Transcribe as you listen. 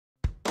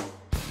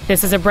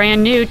This is a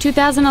brand new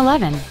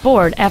 2011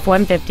 Ford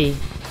F-150.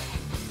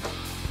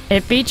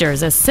 It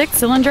features a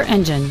 6-cylinder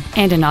engine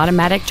and an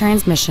automatic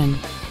transmission.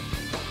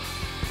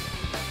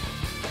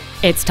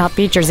 Its top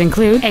features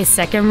include a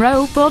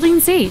second-row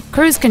folding seat,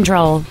 cruise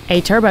control, a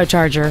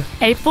turbocharger,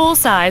 a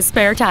full-size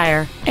spare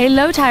tire, a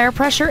low tire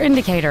pressure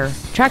indicator,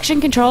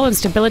 traction control and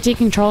stability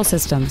control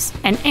systems,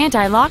 an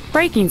anti-lock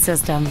braking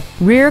system,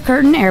 rear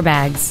curtain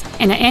airbags,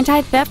 and an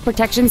anti-theft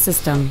protection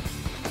system.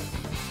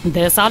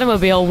 This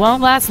automobile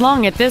won't last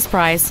long at this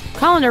price.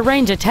 Call and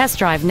arrange a test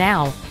drive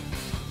now.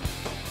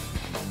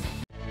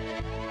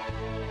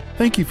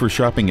 Thank you for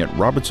shopping at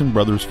Robinson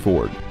Brothers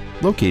Ford,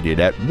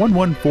 located at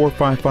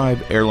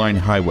 11455 Airline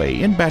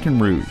Highway in Baton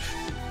Rouge.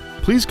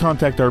 Please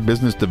contact our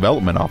business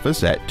development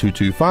office at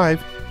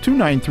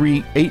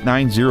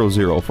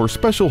 225-293-8900 for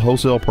special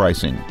wholesale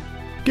pricing.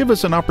 Give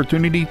us an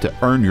opportunity to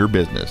earn your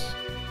business.